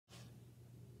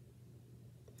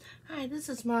Hi, this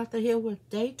is Martha here with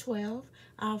day 12,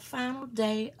 our final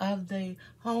day of the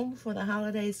Home for the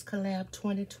Holidays Collab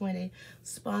 2020,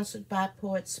 sponsored by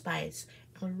Poetspice.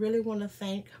 I really want to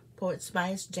thank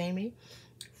Poetspice, Jamie,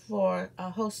 for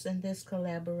hosting this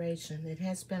collaboration. It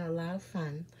has been a lot of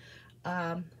fun.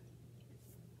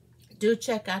 Do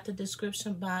check out the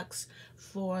description box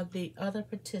for the other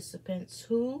participants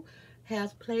who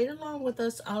have played along with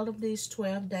us all of these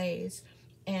 12 days,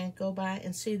 and go by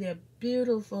and see their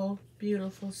beautiful,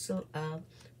 beautiful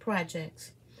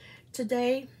projects.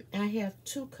 Today I have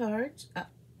two cards,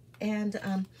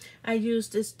 and I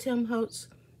used this Tim Holtz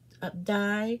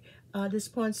die, this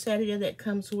poinsettia that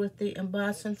comes with the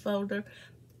embossing folder.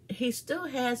 He still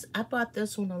has, I bought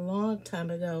this one a long time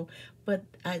ago, but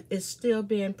it's still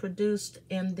being produced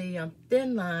in the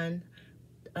thin line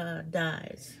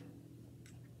dies.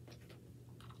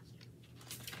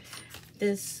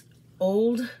 This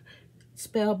old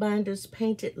Spellbinders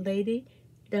Painted Lady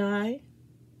die.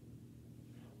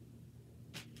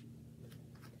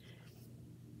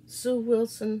 Sue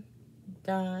Wilson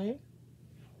die.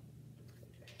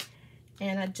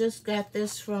 And I just got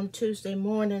this from Tuesday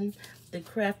morning, the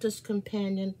Crafter's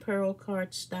Companion Pearl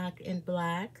cardstock in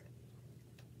black.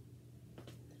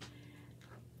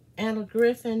 And a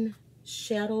Griffin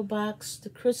shadow box, the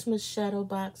Christmas shadow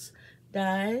box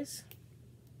dies.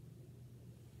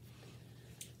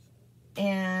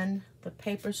 And the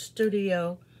Paper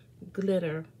Studio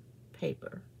glitter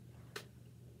paper.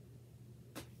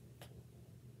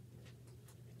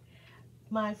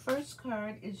 My first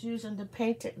card is using the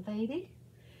Painted Lady,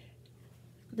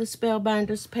 the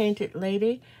Spellbinders Painted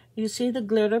Lady. You see the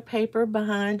glitter paper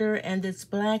behind her, and this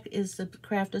black is the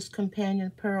Crafter's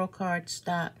Companion Pearl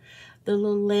cardstock. The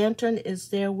little lantern is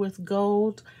there with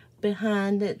gold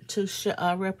behind it to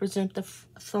represent the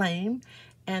flame.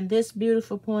 And this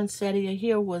beautiful poinsettia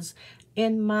here was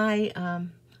in my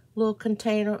little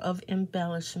container of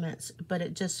embellishments, but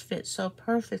it just fits so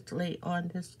perfectly on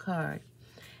this card.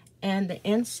 And the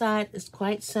inside is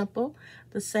quite simple,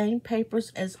 the same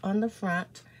papers as on the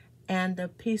front, and the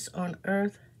Peace on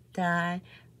Earth die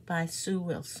by Sue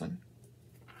Wilson.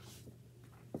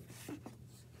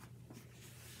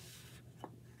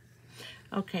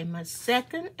 Okay, my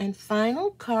second and final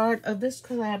card of this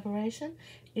collaboration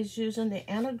is using the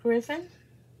Anna Griffin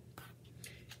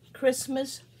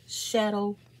Christmas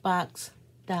Shadow Box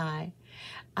die.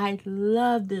 I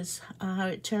love this, how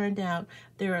it turned out.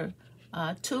 There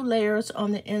are 2 layers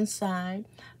on the inside.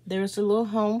 There's a little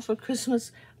home for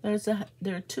Christmas. There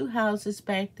are 2 houses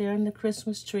back there and the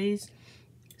Christmas trees,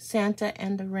 Santa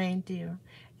and the reindeer.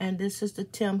 And this is the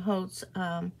Tim Holtz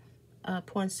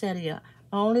poinsettia.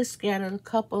 I only scattered a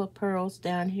couple of pearls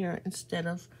down here instead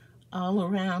of all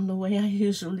around the way I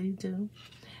usually do.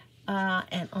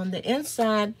 And on the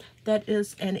inside, that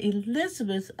is an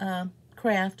Elizabeth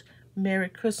craft Merry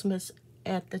Christmas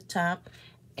at the top,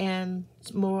 and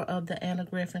more of the Anna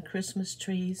Griffin Christmas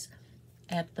trees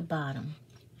at the bottom.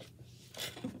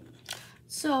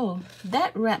 So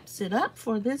that wraps it up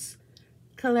for this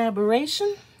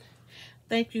collaboration.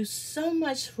 Thank you so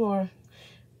much for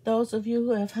those of you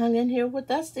who have hung in here with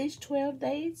us these 12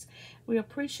 days. We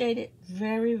appreciate it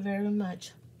very, very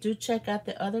much. Do check out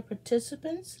the other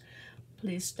participants.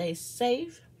 Please stay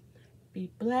safe,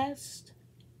 be blessed,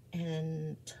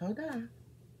 and Todah.